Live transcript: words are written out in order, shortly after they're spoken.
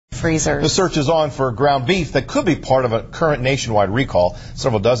freezers. The search is on for ground beef that could be part of a current nationwide recall.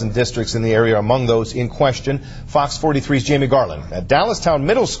 Several dozen districts in the area are among those in question. Fox 43's Jamie Garland at Dallastown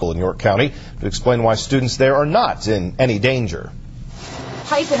Middle School in York County to explain why students there are not in any danger.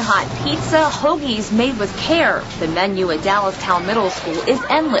 Piping hot pizza, hoagies made with care. The menu at Dallastown Middle School is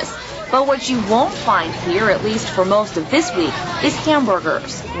endless. But what you won't find here, at least for most of this week, is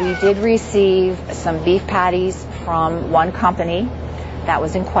hamburgers. We did receive some beef patties from one company that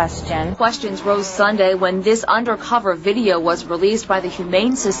was in question. Questions rose Sunday when this undercover video was released by the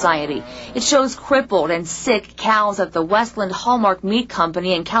Humane Society. It shows crippled and sick cows at the Westland Hallmark Meat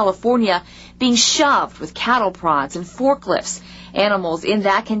Company in California being shoved with cattle prods and forklifts. Animals in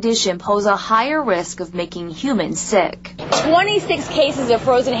that condition pose a higher risk of making humans sick. 26 cases of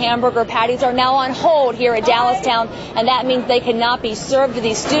frozen hamburger patties are now on hold here at Dallastown, and that means they cannot be served to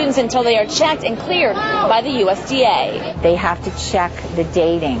these students until they are checked and cleared by the USDA. They have to check the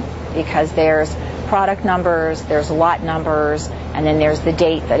dating because there's product numbers, there's lot numbers, and then there's the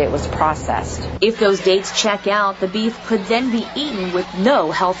date that it was processed. If those dates check out, the beef could then be eaten with no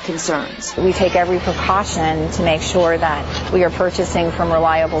health concerns. We take every precaution to make sure that we are purchasing from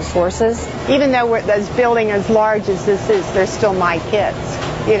reliable sources. Even though this building as large as this is, they're still my kids,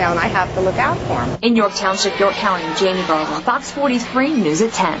 and I have to look out for them. In York Township, York County, Jamie Garland, Fox 43 News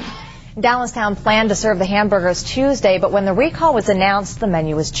at 10. Dallastown planned to serve the hamburgers Tuesday, but when the recall was announced, the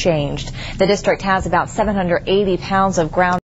menu was changed. The district has about 780 pounds of ground